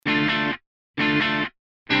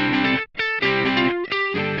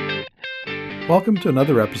Welcome to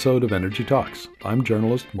another episode of Energy Talks. I'm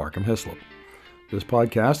journalist Markham Hislop. This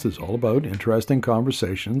podcast is all about interesting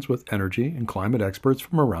conversations with energy and climate experts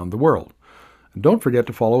from around the world. And don't forget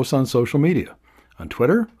to follow us on social media. On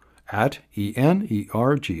Twitter, at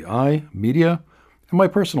ENERGI Media, and my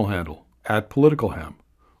personal handle, at PoliticalHam.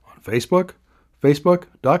 On Facebook,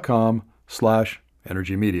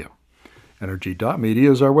 facebook.com/energymedia.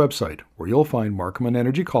 Energy.media is our website, where you'll find Markham and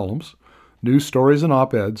Energy columns, news stories and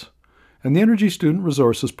op-eds, and the Energy Student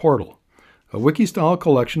Resources Portal, a wiki-style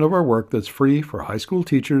collection of our work that's free for high school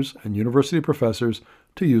teachers and university professors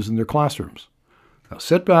to use in their classrooms. Now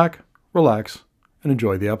sit back, relax, and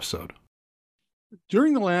enjoy the episode.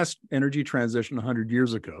 During the last energy transition 100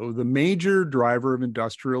 years ago, the major driver of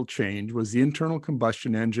industrial change was the internal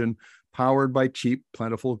combustion engine powered by cheap,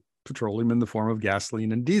 plentiful petroleum in the form of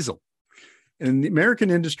gasoline and diesel. And the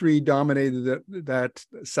American industry dominated that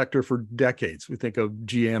sector for decades. We think of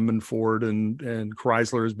GM and Ford and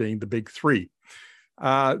Chrysler as being the big three.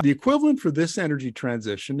 The equivalent for this energy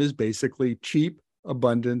transition is basically cheap,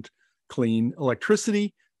 abundant, clean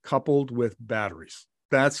electricity coupled with batteries.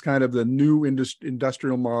 That's kind of the new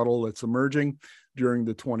industrial model that's emerging during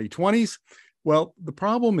the 2020s. Well, the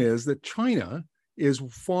problem is that China is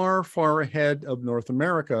far, far ahead of North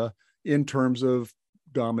America in terms of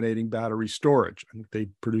dominating battery storage. I think they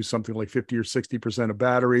produce something like 50 or 60% of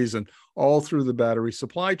batteries and all through the battery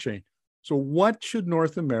supply chain. So what should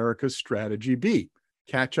North America's strategy be?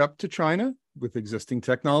 Catch up to China with existing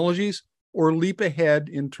technologies or leap ahead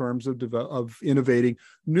in terms of innovating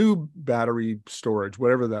new battery storage,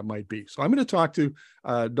 whatever that might be. So I'm going to talk to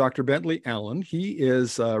Dr. Bentley Allen. He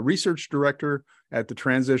is research director at the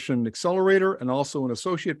Transition Accelerator and also an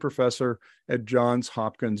associate professor at Johns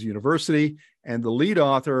Hopkins University and the lead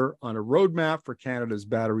author on a roadmap for Canada's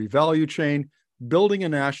battery value chain, building a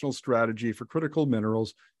national strategy for critical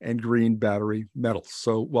minerals and green battery metals.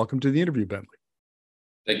 So welcome to the interview, Bentley.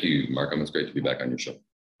 Thank you, Markham. It's great to be back on your show.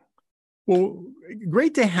 Well,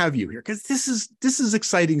 great to have you here because this is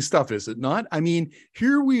exciting stuff, is it not? I mean,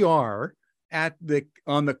 here we are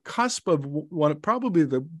on the cusp of one of probably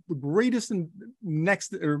the greatest and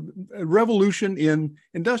next revolution in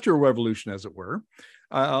industrial revolution, as it were.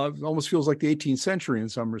 Almost feels like the 18th century in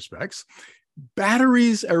some respects.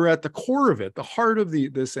 Batteries are at the core of it, the heart of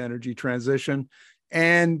this energy transition,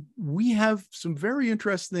 and we have some very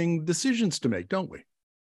interesting decisions to make, don't we?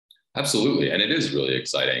 Absolutely, and it is really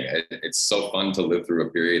exciting. It's so fun to live through a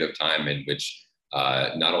period of time in which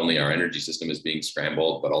not only our energy system is being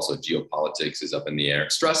scrambled, but also geopolitics is up in the air.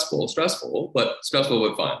 Stressful, but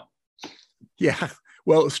fun. Yeah,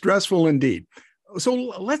 well, stressful indeed. So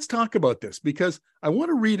let's talk about this because I want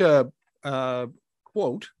to read a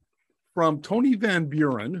quote from Tony Van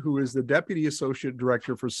Buren, who is the Deputy Associate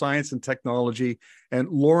Director for Science and Technology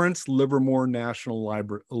at Lawrence Livermore National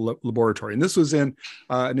Laboratory. And this was in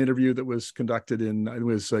an interview that was conducted it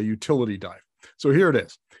was Utility Dive. So here it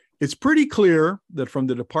is. It's pretty clear that from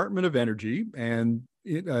the Department of Energy and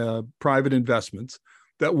private investments,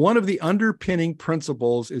 that one of the underpinning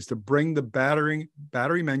principles is to bring the battery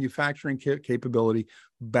manufacturing capability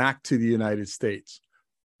back to the United States.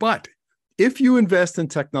 But if you invest in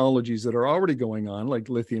technologies that are already going on, like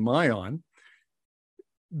lithium ion,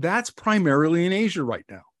 that's primarily in Asia right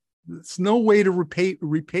now. There's no way to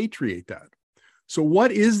repatriate that. So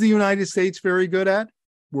what is the United States very good at?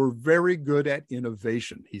 We're very good at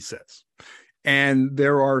innovation, he says. And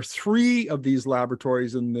there are 3 of these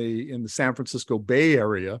laboratories in the San Francisco Bay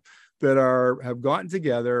Area that have gotten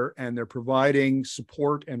together and they're providing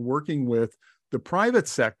support and working with the private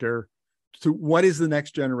sector to what is the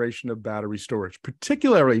next generation of battery storage,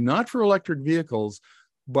 particularly not for electric vehicles,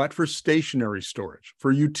 but for stationary storage,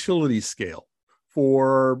 for utility scale,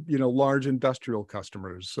 for large industrial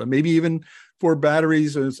customers, maybe even for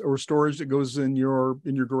batteries or storage that goes in your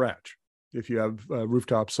garage if you have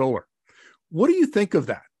rooftop solar. What do you think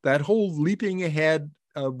of that whole leaping ahead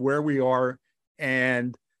of where we are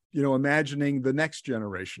and imagining the next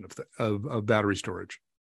generation of battery storage?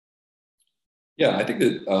 Yeah, I think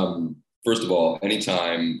that first of all,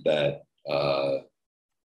 anytime that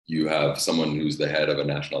you have someone who's the head of a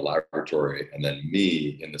national laboratory and then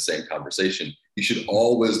me in the same conversation, you should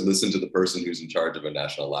always listen to the person who's in charge of a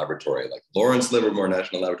national laboratory, like Lawrence Livermore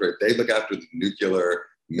National Laboratory. They look after the nuclear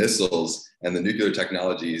missiles and the nuclear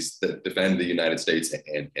technologies that defend the United States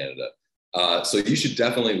and Canada. So you should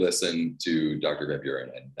definitely listen to Dr. Van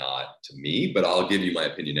Buren and not to me, but I'll give you my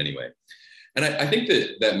opinion anyway. And I think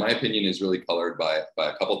that my opinion is really colored by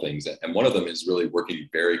a couple things. And one of them is really working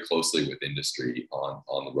very closely with industry on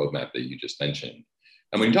the roadmap that you just mentioned.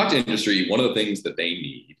 And when you talk to industry, one of the things that they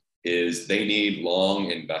need is they need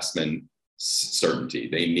long investment certainty.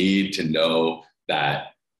 They need to know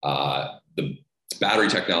that the battery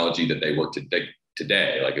technology that they work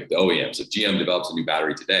today, like if the OEMs, if GM develops a new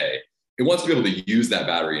battery today, it wants to be able to use that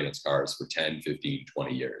battery in its cars for 10, 15,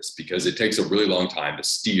 20 years, because it takes a really long time to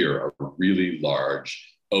steer a really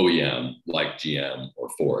large OEM like GM or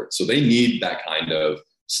Ford. So they need that kind of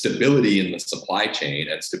stability in the supply chain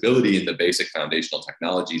and stability in the basic foundational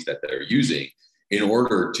technologies that they're using in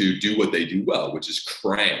order to do what they do well, which is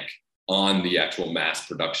crank on the actual mass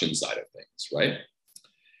production side of things, right?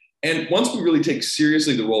 And once we really take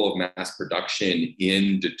seriously the role of mass production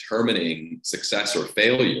in determining success or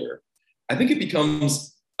failure, I think it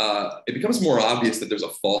becomes more obvious that there's a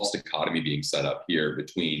false dichotomy being set up here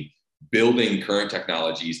between building current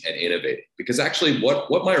technologies and innovating. Because actually what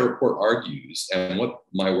my report argues and what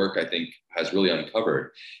my work I think has really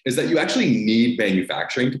uncovered is that you actually need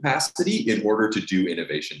manufacturing capacity in order to do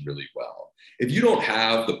innovation really well. If you don't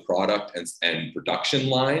have the product and production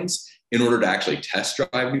lines in order to actually test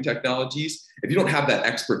drive new technologies, if you don't have that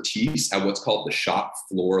expertise at what's called the shop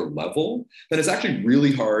floor level, then it's actually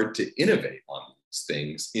really hard to innovate on these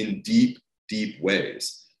things in deep, deep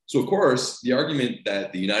ways. So of course, the argument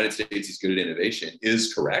that the United States is good at innovation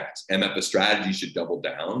is correct, and that the strategy should double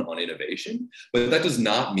down on innovation. But that does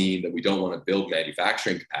not mean that we don't want to build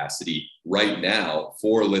manufacturing capacity right now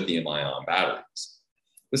for lithium-ion batteries.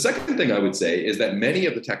 The second thing I would say is that many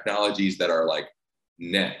of the technologies that are like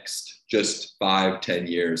next, just 5, 10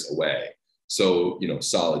 years away, so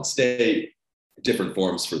solid state, different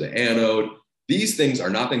forms for the anode, these things are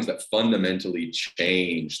not things that fundamentally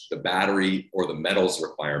change the battery or the metals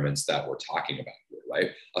requirements that we're talking about here,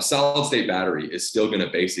 right? A solid state battery is still going to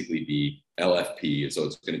basically be LFP, so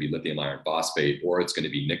it's going to be lithium iron phosphate, or it's going to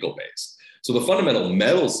be nickel based. So the fundamental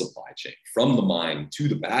metal supply chain from the mine to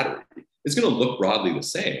the battery is going to look broadly the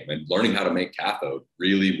same, and learning how to make cathode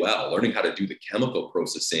really well, learning how to do the chemical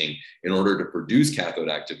processing in order to produce cathode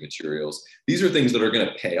active materials. These are things that are going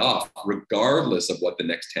to pay off regardless of what the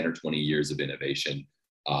next 10 or 20 years of innovation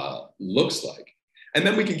looks like. And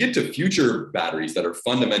then we can get to future batteries that are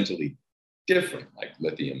fundamentally different, like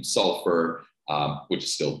lithium sulfur, which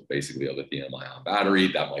is still basically a lithium ion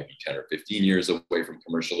battery. That might be 10 or 15 years away from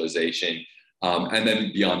commercialization. And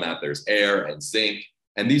then beyond that, there's air and zinc.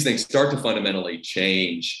 And these things start to fundamentally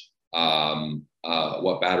change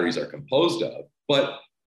what batteries are composed of. But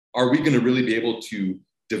are we going to really be able to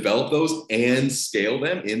develop those and scale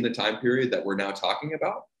them in the time period that we're now talking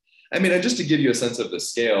about? I mean, and just to give you a sense of the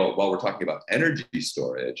scale, while we're talking about energy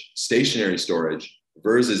storage, stationary storage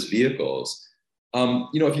versus vehicles,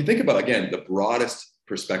 if you think about, again, the broadest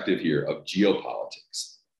perspective here of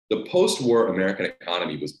geopolitics, the post-war American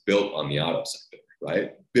economy was built on the auto sector,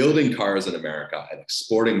 right? Building cars in America and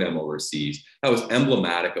exporting them overseas. That was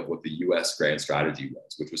emblematic of what the US grand strategy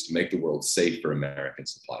was, which was to make the world safe for American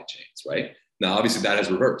supply chains, right? Now, obviously that has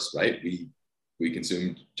reversed, right? We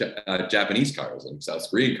consume Japanese cars and South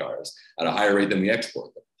Korean cars at a higher rate than we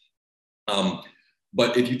export them.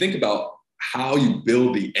 But if you think about how you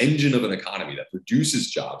build the engine of an economy that produces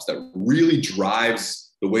jobs, that really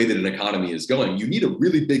drives the way that an economy is going, you need a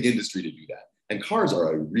really big industry to do that. And cars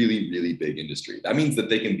are a really, really big industry. That means that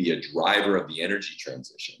they can be a driver of the energy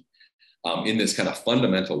transition in this kind of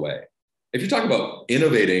fundamental way. If you're talking about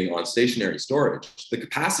innovating on stationary storage, the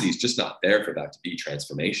capacity is just not there for that to be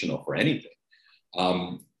transformational for anything.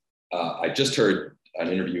 I just heard an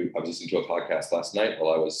interview. I was listening to a podcast last night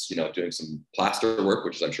while I was, doing some plaster work,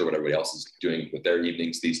 which is I'm sure what everybody else is doing with their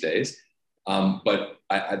evenings these days. But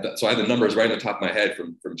so I had the numbers right on the top of my head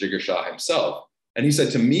from Jigar Shah himself, and he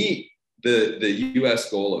said to me, the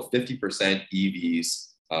U.S. goal of 50%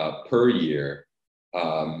 EVs per year,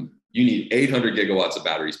 you need 800 gigawatts of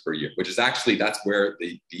batteries per year, which is actually, that's where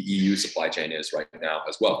the EU supply chain is right now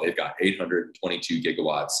as well. They've got 822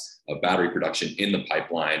 gigawatts of battery production in the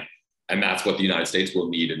pipeline. And that's what the United States will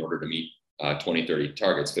need in order to meet 2030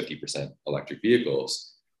 targets, 50% electric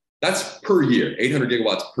vehicles. That's per year, 800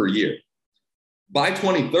 gigawatts per year. By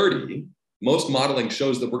 2030, most modeling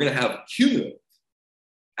shows that we're going to have cumulative,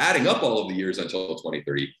 adding up all of the years until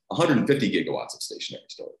 2030, 150 gigawatts of stationary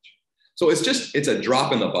storage. So it's a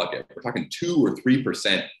drop in the bucket. We're talking 2 or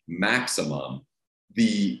 3% maximum,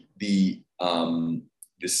 the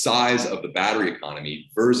size of the battery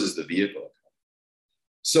economy versus the vehicle economy.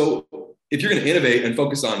 So if you're going to innovate and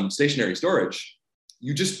focus on stationary storage,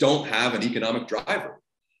 you just don't have an economic driver.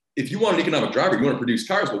 If you want an economic driver, you want to produce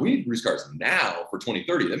cars, but we need to produce cars now for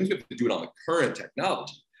 2030. That means we have to do it on the current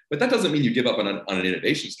technology. But that doesn't mean you give up on an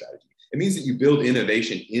innovation strategy. It means that you build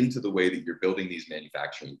innovation into the way that you're building these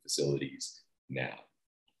manufacturing facilities now.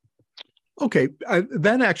 Okay,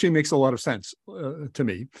 that actually makes a lot of sense to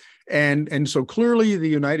me, and so clearly the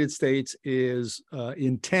United States is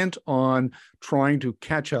intent on trying to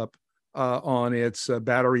catch up on its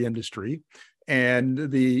battery industry,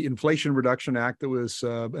 and the Inflation Reduction Act that was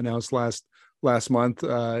announced last month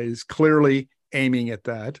is clearly aiming at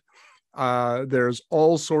that. There's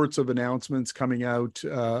all sorts of announcements coming out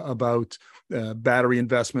about battery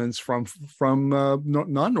investments from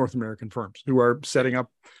non-North American firms who are setting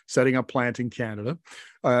up plant in Canada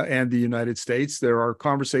and the United States. There are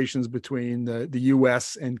conversations between the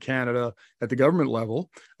U.S. and Canada at the government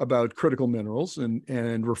level about critical minerals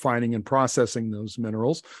and refining and processing those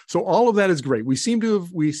minerals. So all of that is great. We seem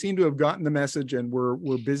to have gotten the message, and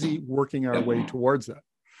we're busy working our way towards that.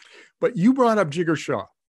 But you brought up Jigar Shah.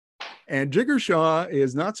 And Jigar Shah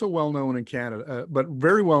is not so well known in Canada, but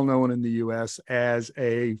very well known in the U.S. as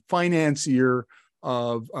a financier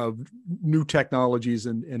of new technologies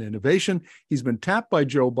and innovation. He's been tapped by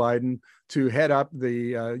Joe Biden to head up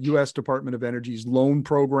the U.S. Department of Energy's loan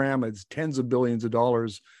program. It's tens of billions of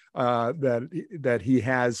dollars that he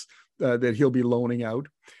has that he'll be loaning out.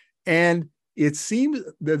 And it seems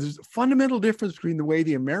there's a fundamental difference between the way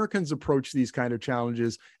the Americans approach these kind of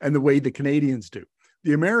challenges and the way the Canadians do.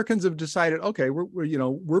 The Americans have decided, okay,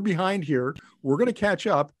 we're behind here. We're going to catch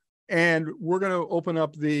up, and we're going to open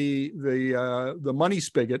up the money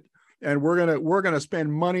spigot, and we're going to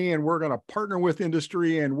spend money, and we're going to partner with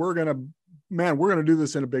industry, and we're going to do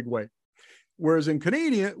this in a big way. Whereas in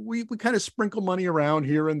Canada, we kind of sprinkle money around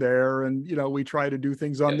here and there, and we try to do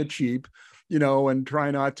things on the cheap, and try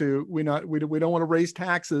not to. We don't want to raise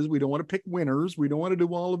taxes. We don't want to pick winners. We don't want to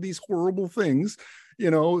do all of these horrible things.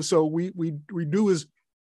 So we do is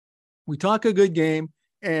we talk a good game,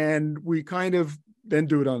 and we kind of then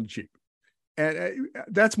do it on the cheap. And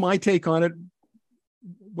that's my take on it.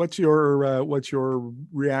 What's your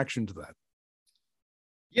reaction to that?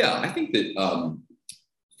 Yeah, I think that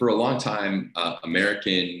for a long time,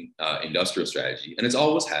 American industrial strategy, and it's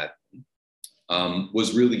always had,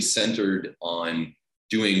 was really centered on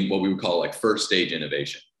doing what we would call like first stage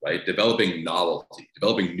innovation, right? Developing novelty,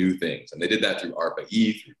 developing new things. And they did that through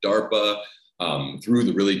ARPA-E, through DARPA, through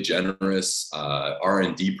the really generous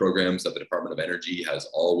R&D programs that the Department of Energy has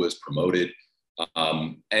always promoted.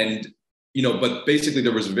 But basically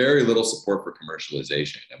there was very little support for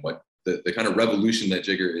commercialization. And what the kind of revolution that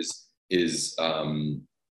Jigar is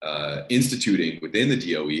instituting within the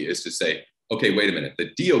DOE is to say, okay, wait a minute,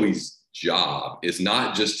 the DOE's job is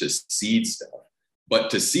not just to seed stuff, but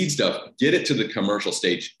to seed stuff, get it to the commercial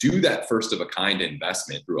stage, do that first of a kind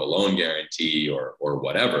investment through a loan guarantee or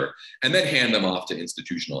whatever, and then hand them off to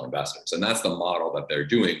institutional investors. And that's the model that they're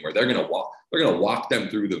doing, where they're going to walk them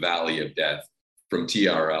through the valley of death from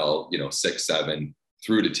TRL, 6, 7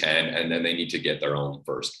 through to 10, and then they need to get their own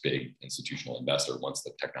first big institutional investor once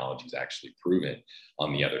the technology is actually proven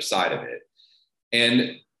on the other side of it.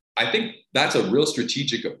 And I think that's a real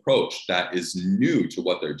strategic approach that is new to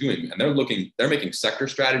what they're doing. And they're making sector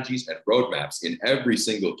strategies and roadmaps in every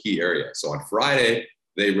single key area. So on Friday,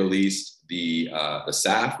 they released the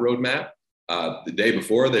SAF roadmap. The day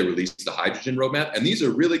before, they released the hydrogen roadmap. And these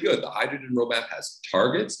are really good. The hydrogen roadmap has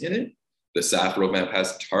targets in it. The SAF roadmap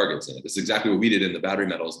has targets in it. This is exactly what we did in the battery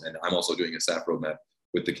metals. And I'm also doing a SAF roadmap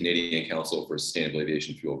with the Canadian Council for Sustainable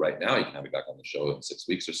Aviation Fuel right now. You can have me back on the show in 6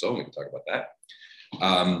 weeks or so, and we can talk about that.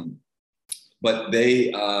 But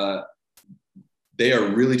they are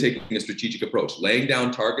really taking a strategic approach, laying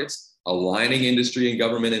down targets, aligning industry and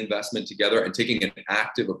government investment together, and taking an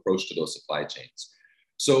active approach to those supply chains.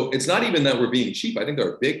 So it's not even that we're being cheap. I think there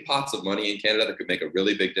are big pots of money in Canada that could make a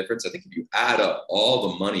really big difference. I think if you add up all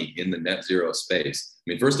the money in the net zero space,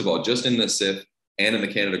 I mean, first of all, just in the SIF and in the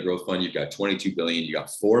Canada Growth Fund, you've got 22 billion, you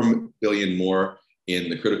got 4 billion more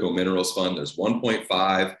in the Critical Minerals Fund. There's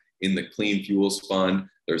 1.5 in the Clean Fuels Fund.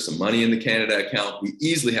 There's some money in the Canada account. We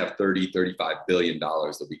easily have $35 billion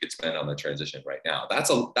that we could spend on the transition right now.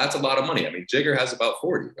 That's a lot of money. I mean, Jigar has about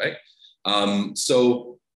 40, right?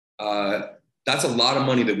 That's a lot of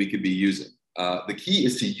money that we could be using. The key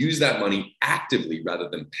is to use that money actively rather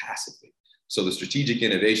than passively. So the Strategic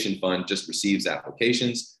Innovation Fund just receives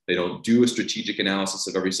applications. They don't do a strategic analysis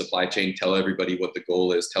of every supply chain, tell everybody what the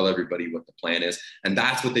goal is, tell everybody what the plan is. And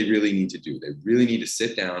that's what they really need to do. They really need to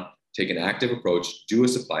sit down, take an active approach, do a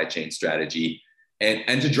supply chain strategy,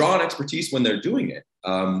 and to draw on expertise when they're doing it.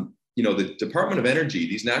 The Department of Energy,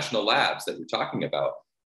 these national labs that we're talking about,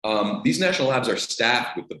 these national labs are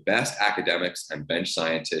staffed with the best academics and bench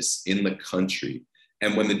scientists in the country.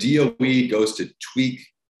 And when the DOE goes to tweak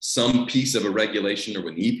some piece of a regulation, or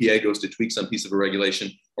when the EPA goes to tweak some piece of a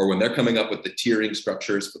regulation, or when they're coming up with the tiering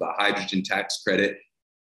structures for the hydrogen tax credit,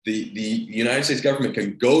 the United States government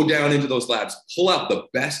can go down into those labs, pull out the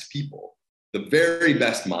best people, the very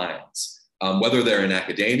best minds, whether they're in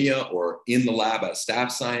academia or in the lab as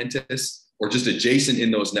staff scientists or just adjacent in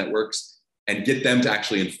those networks, and get them to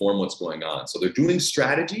actually inform what's going on. So they're doing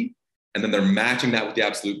strategy, and then they're matching that with the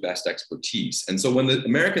absolute best expertise. And so when the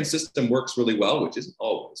American system works really well, which isn't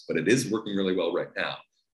always, but it is working really well right now,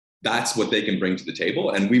 that's what they can bring to the table.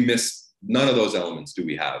 And we miss none of those elements do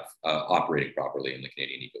we have operating properly in the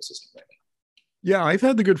Canadian ecosystem right now. Yeah, I've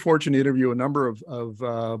had the good fortune to interview a number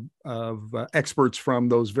of experts from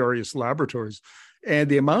those various laboratories, and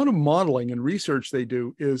the amount of modeling and research they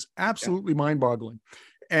do is absolutely mind-boggling.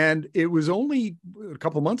 And it was only a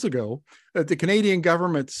couple of months ago that the Canadian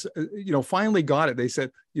government's, finally got it. They said,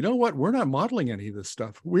 you know what, we're not modeling any of this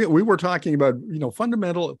stuff. We were talking about,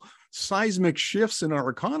 fundamental seismic shifts in our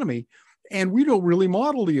economy, and we don't really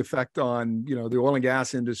model the effect on, the oil and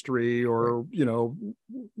gas industry or,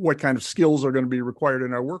 what kind of skills are going to be required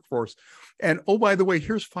in our workforce. And, oh, by the way,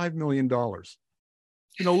 here's $5 million.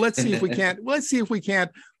 Let's see if we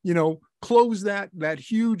can't, close that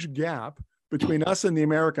huge gap between us and the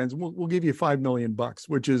Americans. We'll give you $5 million,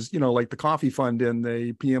 which is, like the coffee fund in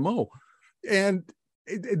the PMO. And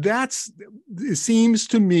it seems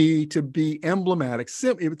to me to be emblematic.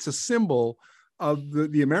 It's a symbol of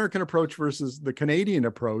the American approach versus the Canadian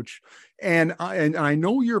approach. And I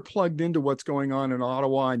know you're plugged into what's going on in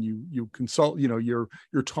Ottawa, and you consult, you're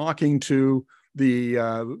talking to the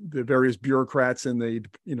various bureaucrats in the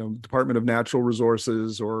Department of Natural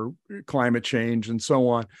Resources or climate change and so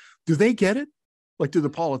on. Do they get it? Like, do the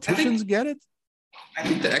politicians get it? I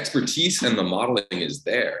think the expertise and the modeling is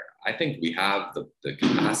there. I think we have the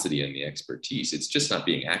capacity and the expertise. It's just not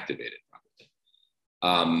being activated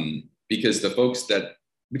properly. Because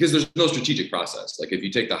there's no strategic process. Like, if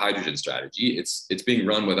you take the hydrogen strategy, it's being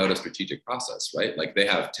run without a strategic process, right? Like, they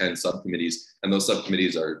have 10 subcommittees, and those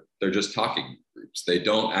subcommittees they're just talking groups. They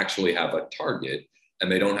don't actually have a target,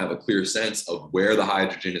 and they don't have a clear sense of where the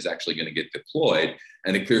hydrogen is actually going to get deployed,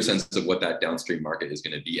 and a clear sense of what that downstream market is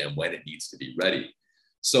going to be and when it needs to be ready.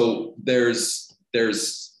 So there's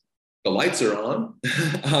the lights are on.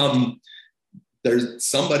 There's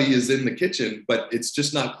somebody is in the kitchen, but it's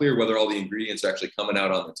just not clear whether all the ingredients are actually coming out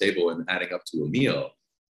on the table and adding up to a meal.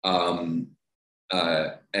 And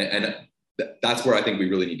that's where I think we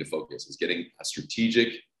really need to focus, is getting a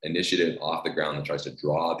strategic initiative off the ground that tries to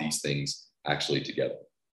draw these things actually together.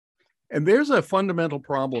 And there's a fundamental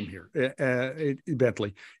problem here,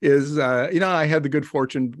 Bentley, is, I had the good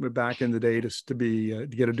fortune back in the day to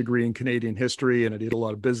get a degree in Canadian history, and I did a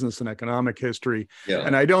lot of business and economic history. Yeah.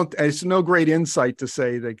 And it's no great insight to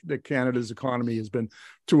say that Canada's economy has been,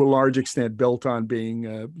 to a large extent, built on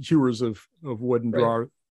being hewers of wood and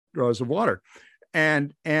drawers of water.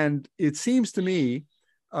 And it seems to me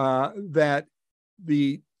that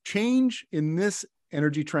the change in this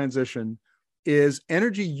energy transition is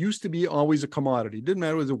energy used to be always a commodity. It didn't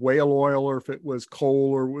matter if it was whale oil or if it was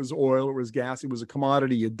coal or it was oil or it was gas. It was a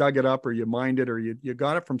commodity. You dug it up or you mined it or you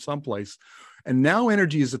got it from someplace. And now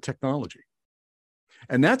energy is a technology.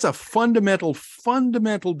 And that's a fundamental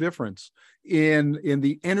difference in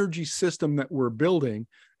the energy system that we're building,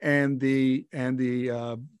 and the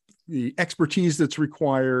expertise that's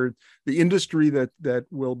required, the industry that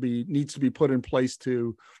needs to be put in place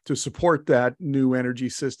to support that new energy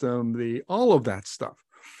system, all of that stuff.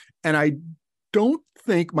 And I don't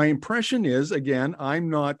think, my impression is, again, I'm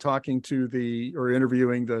not talking to or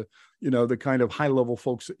interviewing the kind of high level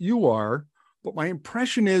folks that you are, but my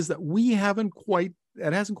impression is that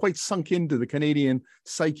it hasn't quite sunk into the Canadian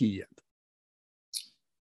psyche yet.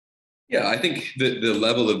 Yeah, I think the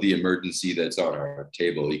level of the emergency that's on our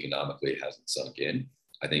table economically hasn't sunk in.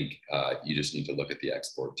 I think you just need to look at the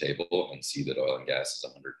export table and see that oil and gas is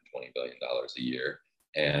 $120 billion a year,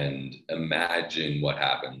 and imagine what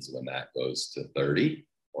happens when that goes to 30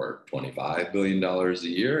 or $25 billion a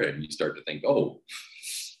year, and you start to think, oh,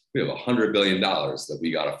 we have $100 billion that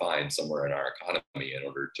we got to find somewhere in our economy in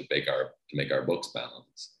order to make our books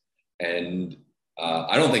balance. And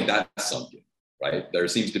I don't think that's sunk in. Right? There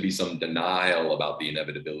seems to be some denial about the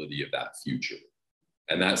inevitability of that future.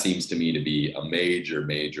 And that seems to me to be a major,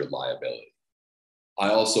 major liability. I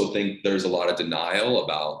also think there's a lot of denial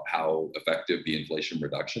about how effective the Inflation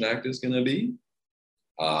Reduction Act is going to be.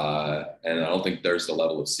 And I don't think there's the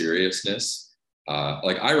level of seriousness.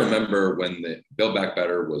 I remember when the Build Back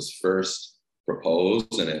Better was first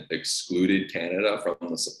proposed and it excluded Canada from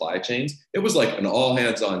the supply chains, it was like an all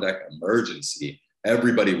hands on deck emergency.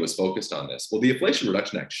 Everybody was focused on this. Well, the Inflation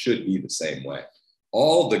Reduction Act should be the same way.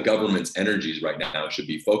 All the government's energies right now should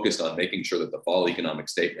be focused on making sure that the fall economic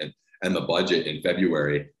statement and the budget in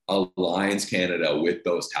February aligns Canada with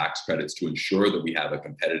those tax credits to ensure that we have a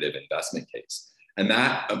competitive investment case. And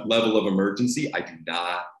that level of emergency, I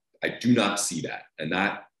do not see that. And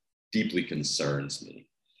that deeply concerns me.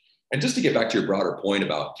 And just to get back to your broader point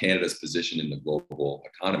about Canada's position in the global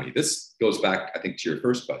economy, this goes back, I think, to your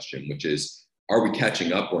first question, which is, are we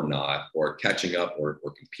catching up or not, or catching up or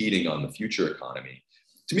competing on the future economy?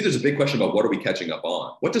 To me, there's a big question about what are we catching up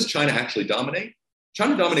on? What does China actually dominate?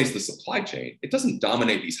 China dominates the supply chain. It doesn't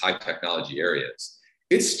dominate these high technology areas.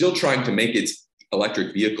 It's still trying to make its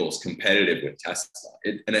electric vehicles competitive with Tesla.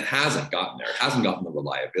 And it hasn't gotten there. It hasn't gotten the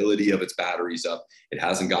reliability of its batteries up. It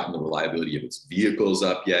hasn't gotten the reliability of its vehicles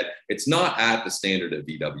up yet. It's not at the standard of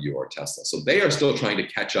VW or Tesla. So they are still trying to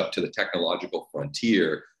catch up to the technological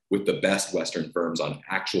frontier with the best Western firms on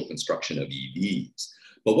actual construction of EVs.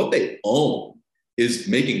 But what they own is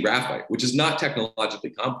making graphite, which is not technologically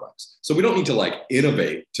complex. So we don't need to like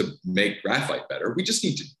innovate to make graphite better. We just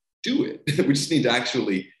need to do it. We just need to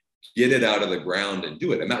actually get it out of the ground and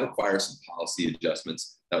do it. And that requires some policy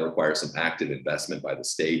adjustments. That requires some active investment by the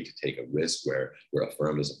state to take a risk where a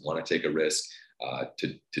firm doesn't want to take a risk,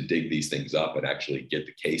 to dig these things up and actually get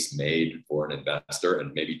the case made for an investor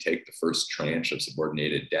and maybe take the first tranche of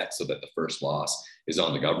subordinated debt so that the first loss is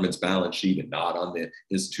on the government's balance sheet and not on the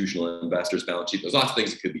institutional investor's balance sheet. There's lots of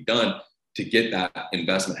things that could be done to get that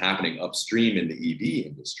investment happening upstream in the EV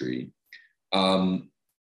industry.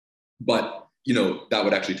 But that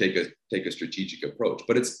would actually take a strategic approach.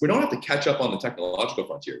 But we don't have to catch up on the technological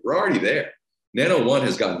frontier. We're already there. Nano One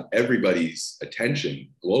has gotten everybody's attention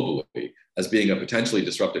globally as being a potentially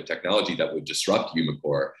disruptive technology that would disrupt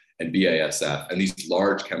Umicore and BASF and these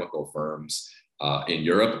large chemical firms in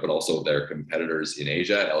Europe, but also their competitors in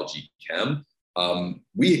Asia, LG Chem.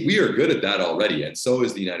 We are good at that already, and so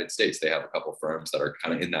is the United States. They have a couple of firms that are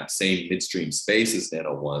kind of in that same midstream space as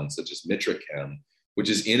Nano One, such as Mitrachem, which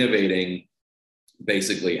is innovating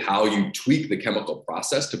basically how you tweak the chemical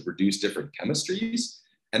process to produce different chemistries.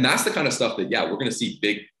 And that's the kind of stuff that, we're going to see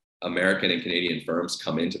big American and Canadian firms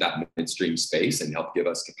come into that midstream space and help give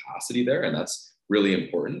us capacity there. And that's really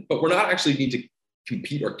important. But we're not actually need to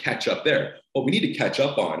compete or catch up there. What we need to catch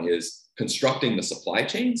up on is constructing the supply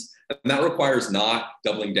chains. And that requires not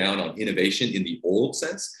doubling down on innovation in the old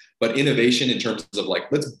sense, but innovation in terms of like,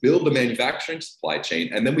 let's build the manufacturing supply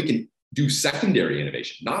chain, and then we can do secondary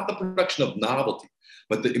innovation, not the production of novelty,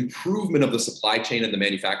 but the improvement of the supply chain and the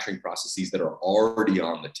manufacturing processes that are already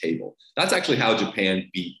on the table. That's actually how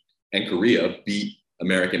Japan and Korea beat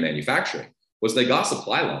American manufacturing, was they got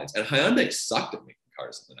supply lines. And Hyundai sucked at making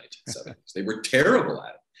cars in the 1970s. They were terrible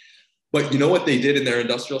at it. But you know what they did in their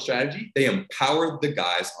industrial strategy? They empowered the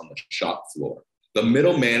guys on the shop floor. The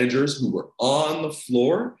middle managers who were on the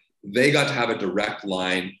floor, they got to have a direct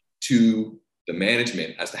line to the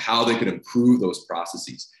management as to how they could improve those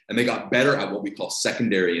processes. And they got better at what we call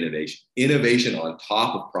secondary innovation on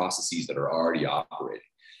top of processes that are already operating.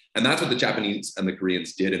 And that's what the Japanese and the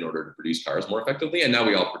Koreans did in order to produce cars more effectively. And now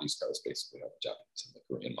we all produce cars basically on the Japanese and the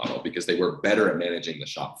Korean model because they were better at managing the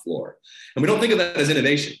shop floor. And we don't think of that as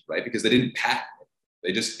innovation, right? Because they didn't patent it.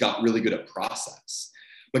 They just got really good at process.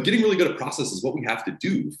 But getting really good at process is what we have to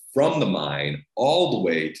do from the mine all the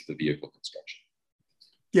way to the vehicle construction.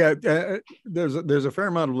 Yeah, there's a fair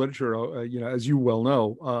amount of literature, as you well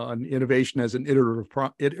know, on innovation as an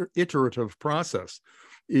iterative process,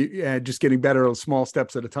 just getting better at small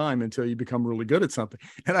steps at a time until you become really good at something.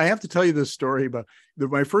 And I have to tell you this story about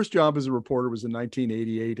my first job as a reporter was in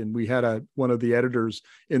 1988, and we had one of the editors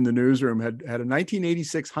in the newsroom had a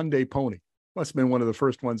 1986 Hyundai Pony. Must have been one of the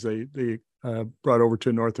first ones they brought over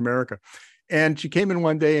to North America. And she came in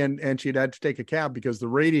one day and she'd had to take a cab because the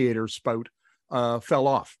radiator spout fell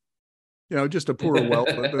off, just a poor weld.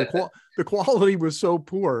 The quality was so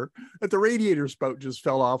poor that the radiator spout just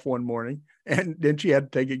fell off one morning, and then she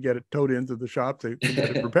had to get it towed into the shop to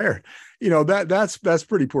get it repaired. That's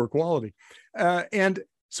pretty poor quality. And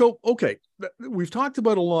so, okay, we've talked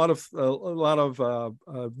about a lot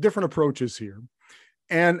of different approaches here,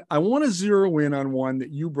 and I want to zero in on one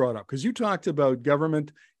that you brought up because you talked about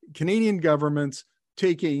Canadian governments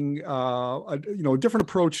taking a different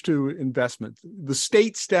approach to investment, the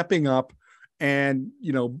state stepping up and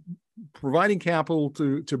providing capital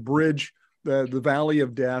to bridge the valley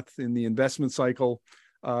of death in the investment cycle,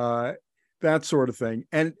 that sort of thing.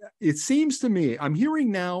 And it seems to me I'm hearing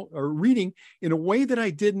now or reading in a way that I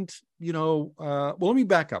didn't. Well, let me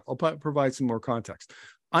back up. I'll provide some more context.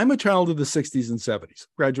 I'm a child of the 60s and 70s,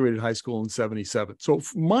 graduated high school in 77. So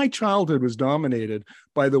my childhood was dominated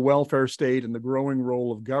by the welfare state and the growing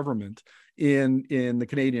role of government in the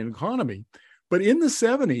Canadian economy. But in the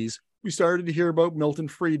 70s, we started to hear about Milton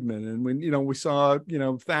Friedman, and when we saw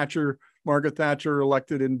Margaret Thatcher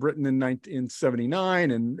elected in Britain in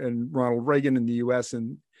 1979, and Ronald Reagan in the U.S.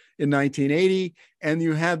 in 1980, and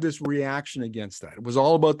you had this reaction against that. It was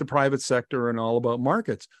all about the private sector and all about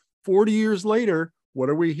markets. 40 years later, what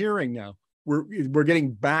are we hearing now? We're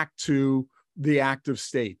getting back to the active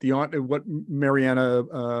state, what Mariana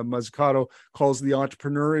Mazzucato calls the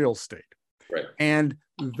entrepreneurial state. Right. And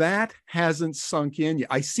that hasn't sunk in yet.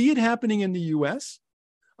 I see it happening in the U.S.,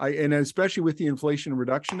 and especially with the Inflation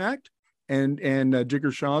Reduction Act and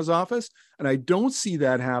Jigar Shah's office, and I don't see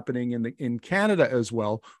that happening in Canada as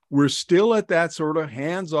well. We're still at that sort of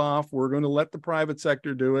hands off. We're going to let the private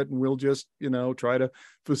sector do it, and we'll just try to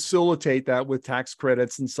facilitate that with tax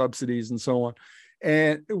credits and subsidies and so on.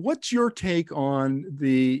 And what's your take on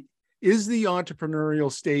is the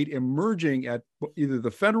entrepreneurial state emerging at either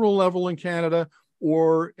the federal level in Canada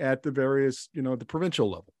or at the various, the provincial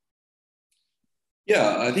level?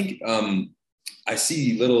 Yeah, I think I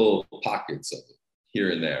see little pockets of it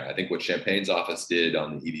here and there. I think what Champagne's office did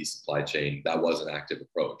on the EV supply chain, that was an active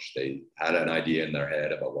approach. They had an idea in their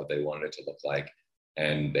head about what they wanted it to look like,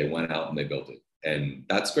 and they went out and they built it. And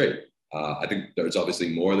that's great. I think there's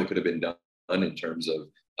obviously more that could have been done in terms of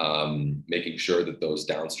making sure that those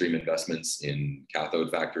downstream investments in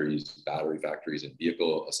cathode factories, battery factories, and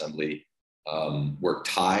vehicle assembly were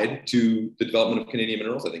tied to the development of Canadian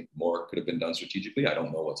minerals. I think more could have been done strategically. I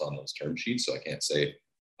don't know what's on those term sheets, so I can't say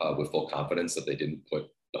with full confidence that they didn't put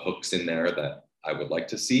the hooks in there that I would like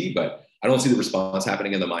to see, but I don't see the response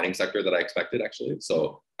happening in the mining sector that I expected, actually.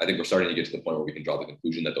 So I think we're starting to get to the point where we can draw the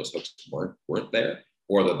conclusion that those hooks weren't there,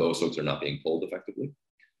 or that those hooks are not being pulled effectively.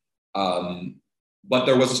 But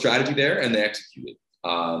there was a strategy there, and they executed.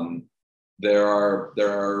 There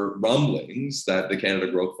are rumblings that the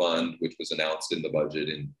Canada Growth Fund, which was announced in the budget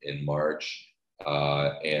in March,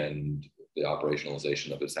 and the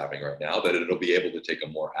operationalization of this happening right now, that it'll be able to take a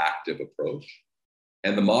more active approach.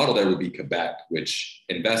 And the model there would be Quebec, which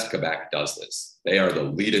Invest Quebec does this. They are the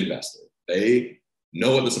lead investor. They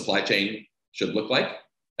know what the supply chain should look like,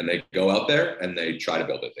 and they go out there and they try to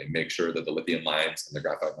build it. They make sure that the lithium mines and the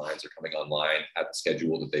graphite mines are coming online at the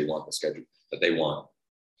schedule that they want,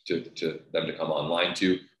 to them to come online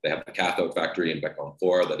to. They have the cathode factory in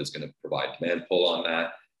Bécancour that is going to provide demand pull on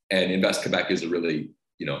that. And Invest Quebec is a really,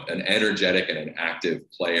 an energetic and an active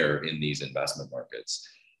player in these investment markets.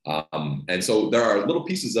 And so there are little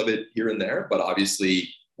pieces of it here and there, but obviously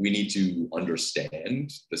we need to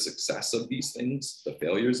understand the success of these things, the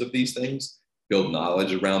failures of these things, build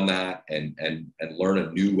knowledge around that, and learn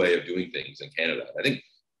a new way of doing things in Canada. I think,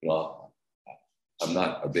 I'm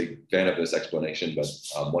not a big fan of this explanation, but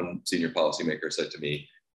one senior policymaker said to me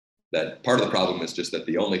that part of the problem is just that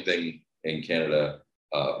the only thing in Canada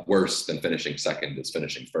worse than finishing second is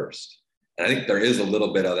finishing first. And I think there is a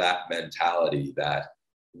little bit of that mentality that,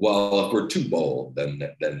 well, if we're too bold, then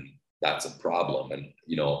that's a problem. And,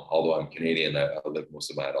 although I'm Canadian, I lived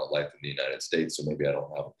most of my adult life in the United States, so maybe I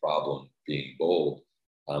don't have a problem being bold.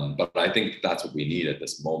 But I think that's what we need at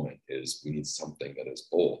this moment, is we need something that is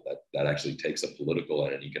bold, that actually takes a political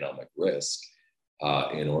and an economic risk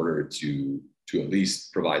in order to at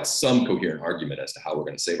least provide some coherent argument as to how we're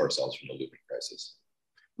going to save ourselves from the looming crisis.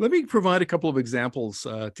 Let me provide a couple of examples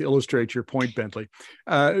to illustrate your point, Bentley.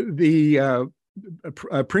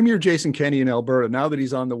 Premier Jason Kenney in Alberta, now that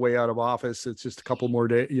he's on the way out of office, it's just a couple more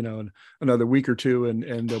days, another week or two,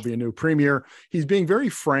 and there'll be a new premier. He's being very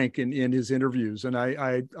frank in his interviews, and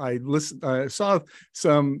I saw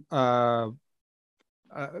some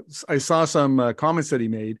comments that he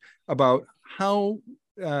made about how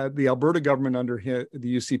the Alberta government under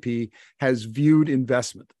the UCP has viewed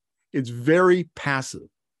investment. It's very passive.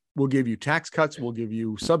 We'll give you tax cuts. We'll give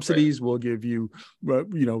you subsidies. We'll give you,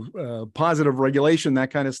 positive regulation,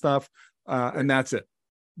 that kind of stuff, and that's it.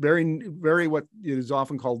 Very, very what is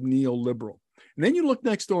often called neoliberal. And then you look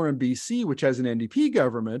next door in BC, which has an NDP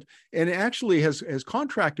government, and it actually has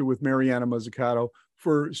contracted with Mariana Mazzucato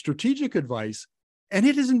for strategic advice, and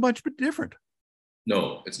it isn't much different.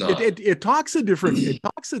 No, it's not. It talks a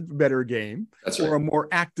better game. That's right. Or a more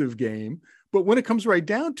active game. But when it comes right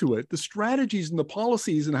down to it, the strategies and the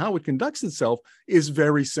policies and how it conducts itself is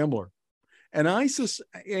very similar. And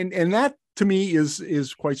and that to me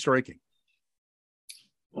is quite striking.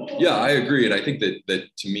 Yeah, I agree. And I think that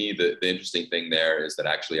to me, the interesting thing there is that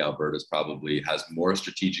actually Alberta's probably has more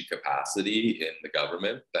strategic capacity in the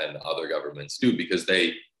government than other governments do, because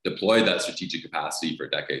they deployed that strategic capacity for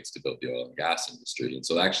decades to build the oil and gas industry. And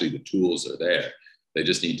so actually the tools are there. They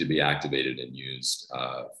just need to be activated and used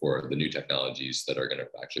for the new technologies that are going to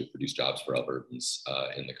actually produce jobs for Albertans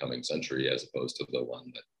in the coming century, as opposed to the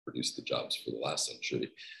one that produced the jobs for the last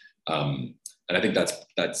century. And I think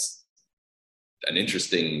that's an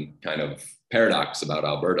interesting kind of paradox about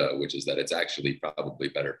Alberta, which is that it's actually probably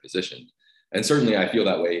better positioned. And certainly I feel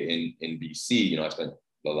that way in BC. I spent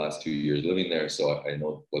the last 2 years living there, so I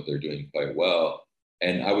know what they're doing quite well.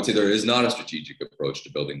 And I would say there is not a strategic approach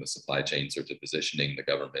to building the supply chains or to positioning the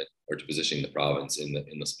government or to positioning the province in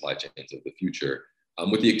the supply chains of the future,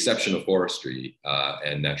 with the exception of forestry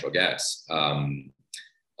and natural gas.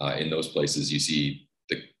 In those places, you see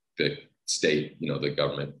the state, the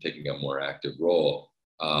government taking a more active role.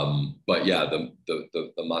 But yeah, the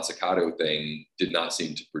Mazzucato thing did not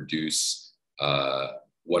seem to produce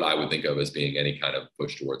what I would think of as being any kind of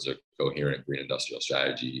push towards a coherent green industrial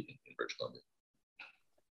strategy in British Columbia.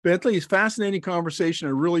 Bentley, it's a fascinating conversation.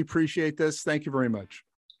 I really appreciate this. Thank you very much.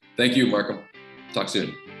 Thank you, Markham. Talk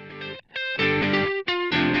soon.